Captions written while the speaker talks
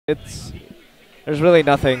there's really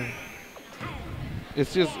nothing.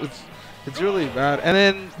 It's just it's really bad. And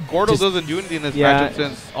then Gordo doesn't do anything in this matchup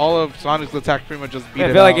since all of Sonic's attack pretty much just beat it out.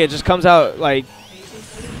 I feel like it just comes out like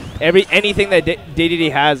anything that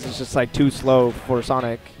Dedede has is just like too slow for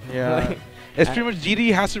Sonic. Yeah. It's pretty much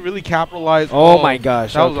Dedede has to really capitalize. Oh my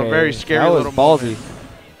gosh. That was a very scary little ballsy. moment.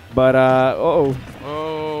 But Oh.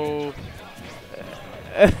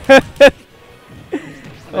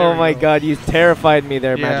 Oh my god, you terrified me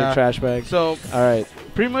there, Magic Trash Bag. So, alright.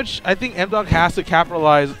 Pretty much, I think Mdawg has to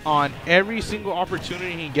capitalize on every single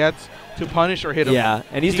opportunity he gets to punish or hit him. Yeah,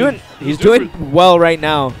 and he's doing well right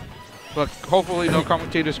now. But hopefully no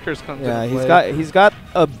commentator's curse comes into play. Yeah, he's got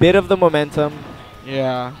a bit of the momentum.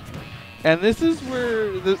 Yeah. And this is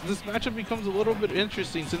where this matchup becomes a little bit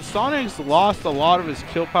interesting. Since Sonic's lost a lot of his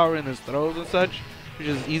kill power in his throws and such, which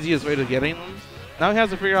is the easiest way to getting them, now he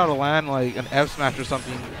has to figure out how to land like an F smash or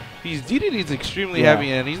something. He's Dedede's extremely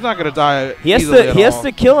heavy and he's not gonna die. He has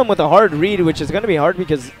to kill him with a hard read, which is gonna be hard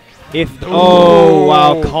because if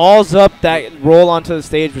calls up that roll onto the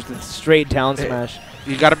stage with a straight down smash.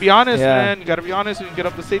 You gotta be honest, man. You gotta be honest and get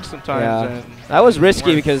up the stage sometimes. Yeah. And that was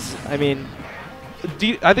risky because I mean,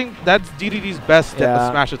 I think that's Dedede's best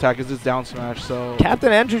smash attack is his down smash. So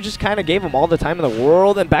Captain Andrew just kind of gave him all the time in the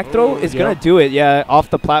world, and back throw is gonna do it. Yeah,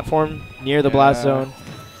 off the platform near the blast zone.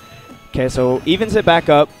 Okay, so evens it back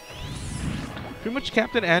up. Pretty much,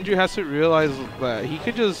 Captain Andrew has to realize that he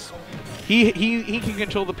could just he can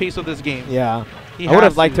control the pace of this game. Yeah, I would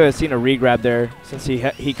have liked to have seen a re-grab there since he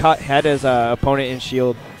had his opponent in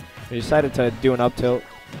shield. He decided to do an up tilt.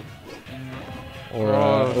 Or,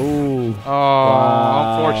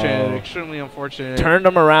 unfortunate, extremely unfortunate. Turned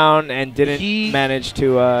him around and didn't manage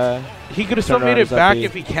to. He could have still made it back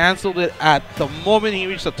if he canceled it at the moment he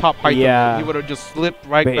reached the top height. Yeah, he would have just slipped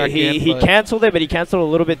back in. He canceled it, but he canceled a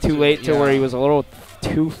little bit too late to where he was a little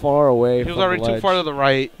too far away. He was already too far to the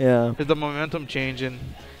right. Yeah, with the momentum changing.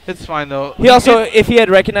 It's fine though. He also, if he had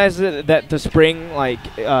recognized that the spring, like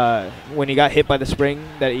when he got hit by the spring,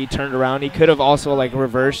 that he turned around, he could have also like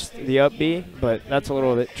reversed the up B, but that's a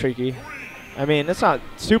little bit tricky. I mean, it's not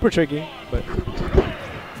super tricky, but. Can you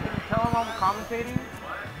tell him I'm commentating?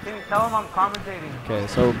 Can you tell him I'm commentating? Okay,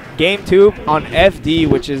 so game 2 on FD,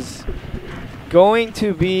 which is going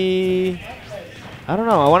to be. I don't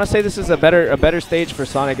know. I want to say this is a better stage for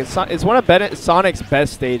Sonic. It's one of Sonic's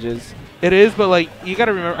best stages. It is, but like you got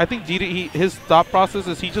to remember, I think his thought process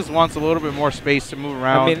is he just wants a little bit more space to move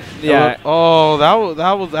around. I mean, yeah. Oh,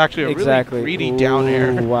 that was actually a really greedy down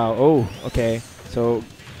air. Wow. Oh, okay. So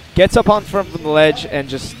gets up on from the ledge and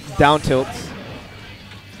just down tilts.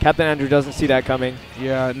 Captain Andrew doesn't see that coming.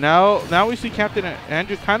 Yeah. Now we see Captain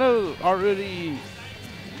Andrew kind of already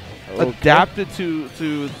adapted to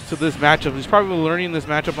this matchup. He's probably learning this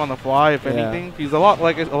matchup on the fly, if anything. He's a lot of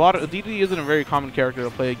Dedede isn't a very common character to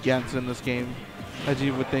play against in this game, as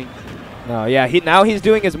you would think. No, yeah. Now he's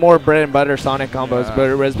doing his more bread and butter Sonic combos,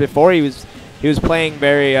 but whereas before he was playing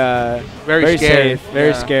very scared. Safe,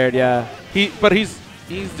 very scared. Yeah. But he's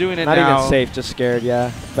doing it now. Not even safe, just scared.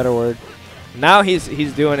 Yeah, better word. Now he's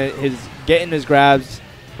doing it. He's getting his grabs.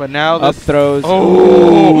 But now up this throws.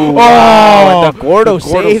 Oh! And the Gordo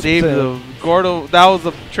saved him. Gordo, that was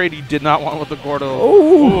a trade he did not want with the Gordo.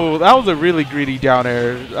 Oh, that was a really greedy down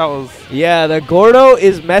air. That was. Yeah, the Gordo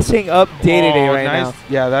is messing up Dedede right now.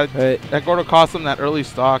 Yeah, that Gordo cost him that early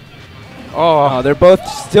stock. Oh, they're both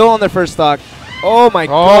still on their first stock. Oh my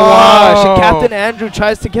gosh! And Captain Andrew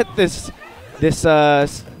tries to get this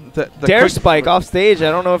the dare spike off stage.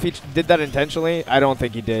 I don't know if he did that intentionally. I don't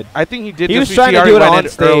think he did. I think he did. He was trying to do it on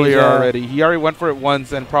stage earlier already. He already went for it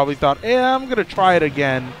once and probably thought, "Yeah, I'm gonna try it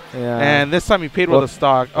again." Yeah. And this time he paid with a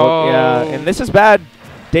stock. Yeah. And this is bad.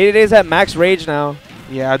 Dedede's at max rage now.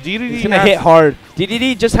 Yeah, Dedede. He's gonna hit hard.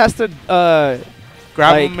 Dedede just has to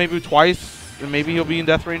grab him maybe twice, and maybe he'll be in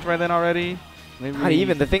death range by then already. Maybe not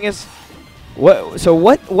even. The thing is,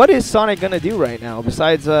 what is Sonic gonna do right now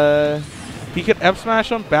besides He could F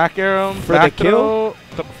smash him, back air him for the kill.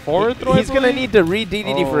 The forward throw. He's gonna need to read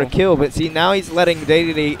Dedede for a kill, but see now he's letting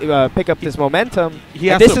Dedede pick up this momentum.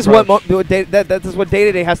 This is what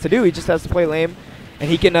Dedede has to do. He just has to play lame, and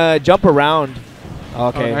he can jump around.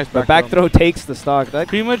 Okay, nice but back throw takes the stock.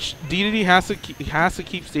 Pretty much, Dedede has to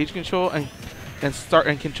keep stage control and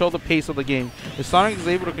control the pace of the game. If Sonic is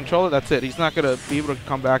able to control it, that's it. He's not gonna be able to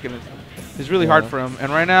come back and. It's really hard for him.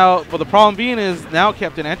 And right now, the problem being is now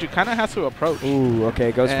Captain Andrew kind of has to approach. Ooh,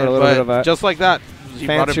 okay. Goes for a little bit of a... Just like that.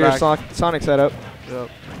 Fancier Sonic setup. Yep.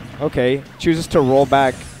 Okay. Chooses to roll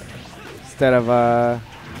back instead of a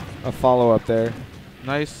follow-up there.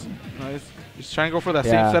 Nice. He's trying to go for that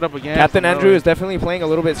same setup again. Captain Andrew is definitely playing a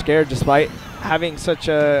little bit scared despite having such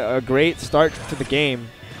a great start to the game.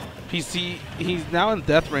 He's now in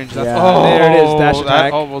death range. That's there it is, dash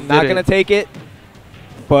attack. Not gonna take it,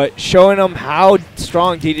 but showing him how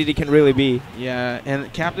strong Dedede can really be. Yeah,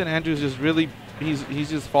 and Captain Andrew's just really he's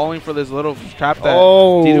just falling for this little trap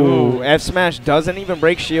that. F smash doesn't even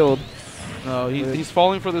break shield. No, he's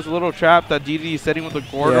falling for this little trap that Dedede is setting with the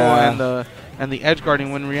Gordo and the edge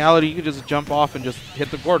guarding. When in reality, you could just jump off and just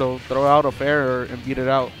hit the Gordo, throw out a fair, and beat it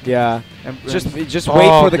out. Yeah. And just wait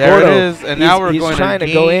for the there Gordo. It is. And now we're going trying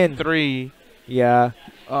to go in 3. Yeah.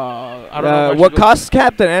 I don't know what cost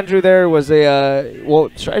Captain Andrew there was a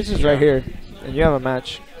strategy's right here, and you have a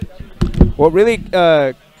match. What really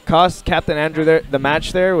cost Captain Andrew there the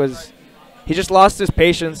match there was he just lost his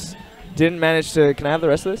patience, didn't manage to. Can I have the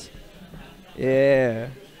rest of this? Yeah.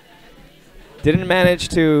 Didn't manage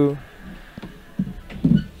to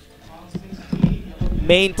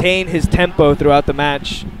maintain his tempo throughout the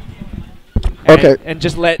match. And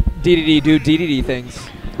just let Dedede do Dedede things.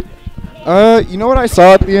 You know what I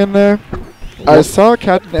saw at the end there? I saw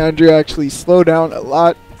Captain Andrew actually slow down a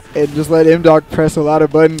lot and just let Mdawg press a lot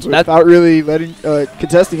of buttons without really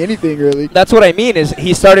contesting anything, really. That's what I mean, is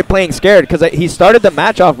he started playing scared, because he started the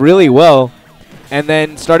match off really well and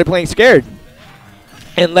then started playing scared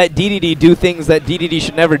and let Dedede do things that Dedede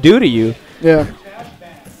should never do to you. Yeah.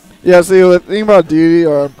 Yeah, see, the thing about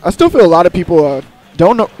Dedede, I still feel a lot of people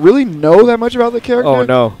don't really know that much about the character. Oh,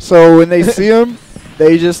 no. So when they see him,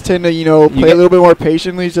 they just tend to, play a little bit more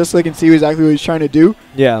patiently just so they can see exactly what he's trying to do.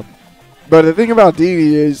 Yeah. But the thing about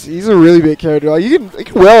Dedede is he's a really big character. Like, you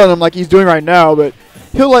can wail on him like he's doing right now, but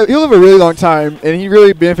he'll live a really long time, and he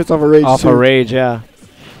really benefits off of rage, Off of rage, yeah.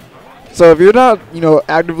 So if you're not,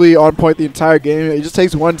 actively on point the entire game, it just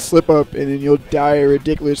takes one slip up, and then you'll die a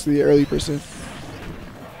ridiculously early percent.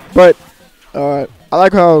 But I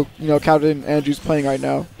like how, Captain Andrew's playing right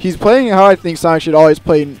now. He's playing how I think Sonic should always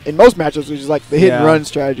play in most matchups, which is like the hit and run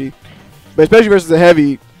strategy. But especially versus the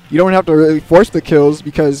heavy, you don't have to really force the kills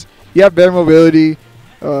because you have better mobility,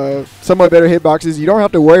 somewhat better hitboxes. You don't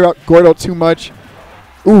have to worry about Gordo too much.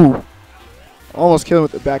 Ooh. Almost killing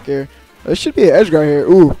with the back air. There should be an edge guard here.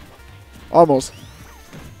 Ooh. Almost.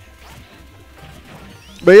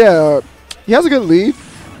 But yeah, he has a good lead.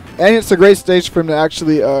 And it's a great stage for him to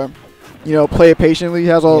actually, play it patiently. He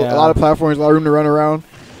has a lot of platforms, a lot of room to run around.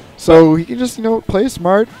 So he can just, play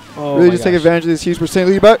smart. Really just take advantage of this huge percent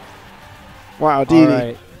lead. But, wow, Dedede.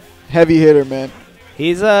 Right. Heavy hitter, man.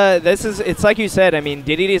 He's it's like you said. I mean,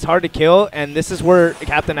 Dedede is hard to kill, and this is where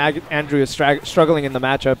Captain Andrew is struggling in the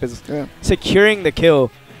matchup, is securing the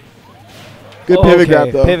kill. Good pivot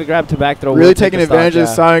grab, though. Pivot grab to back throw. Really taking advantage of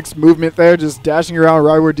Sonic's movement there, just dashing around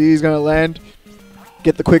right where Dedede's going to land.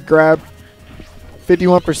 Get the quick grab.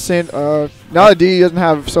 51%. Now that Dedede doesn't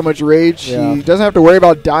have so much rage, he doesn't have to worry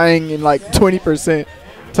about dying in like 20%.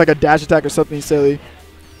 It's like a dash attack or something silly.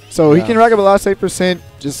 So he can rack up a lot of save percent.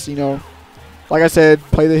 Just, like I said,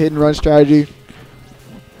 play the hit and run strategy.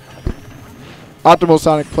 Optimal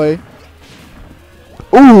Sonic play.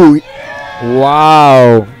 Ooh.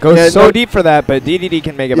 Wow. Goes so deep for that, but Dedede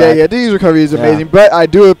can make it back. Yeah, Dedede's recovery is amazing. But I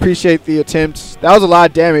do appreciate the attempt. That was a lot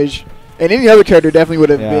of damage. And any other character definitely would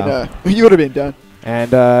have been he would have been done.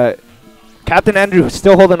 And Captain Andrew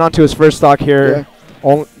still holding on to his first stock here.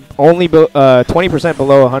 Yeah. Only 20%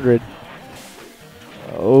 below 100.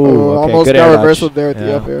 Oh, okay. Almost Good got air reversal dodge. there at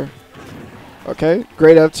the up air. Okay,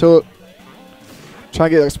 great up tilt.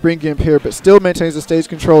 Trying to get a spring gimp here, but still maintains the stage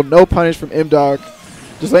control. No punish from Mdawg.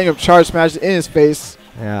 Just letting him charge smash in his face.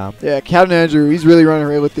 Yeah. Yeah, Captain Andrew, he's really running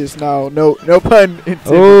away with this now. No pun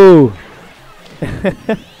intended. Ooh.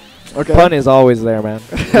 Okay. Pun is always there, man.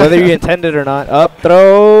 Whether you intend it or not. Up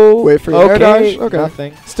throw. Wait for your air dodge. Okay.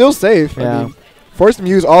 Nothing. Still safe. Yeah. I mean, forced him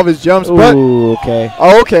to use all of his jumps, Ooh, but okay.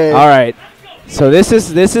 Okay. All right. So this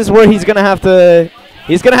is where he's gonna have to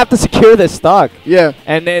secure this stock. Yeah.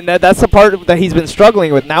 And that's the part that he's been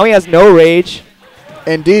struggling with. Now he has no rage.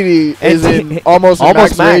 And Dedede is in almost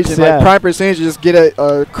max rage and like prime percentage to just get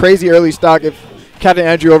a crazy early stock if Captain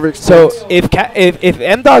Andrew overextends. So if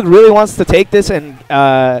Mdawg really wants to take this and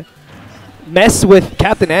mess with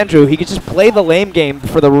Captain Andrew, he could just play the lame game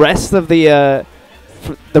for the rest of the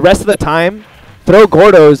time. Throw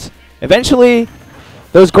Gordos. Eventually,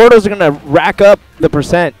 those Gordos are gonna rack up the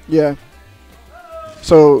percent. Yeah.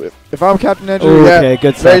 So if I'm Captain Andrew, okay,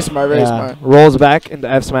 good stuff. Very smart, very smart. Rolls back into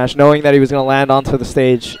F smash, knowing that he was gonna land onto the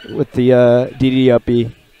stage with the Dedede up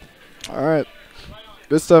B. All right.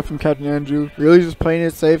 Good stuff from Captain Andrew. Really just playing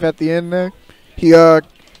it safe at the end there. He a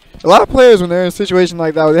lot of players when they're in a situation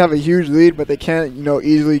like that where they have a huge lead but they can't,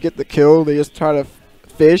 easily get the kill. They just try to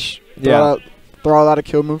fish, throw out a lot of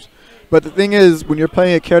kill moves. But the thing is, when you're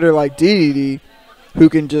playing a character like Dedede, who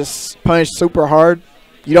can just punish super hard,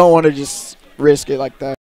 you don't want to just risk it like that.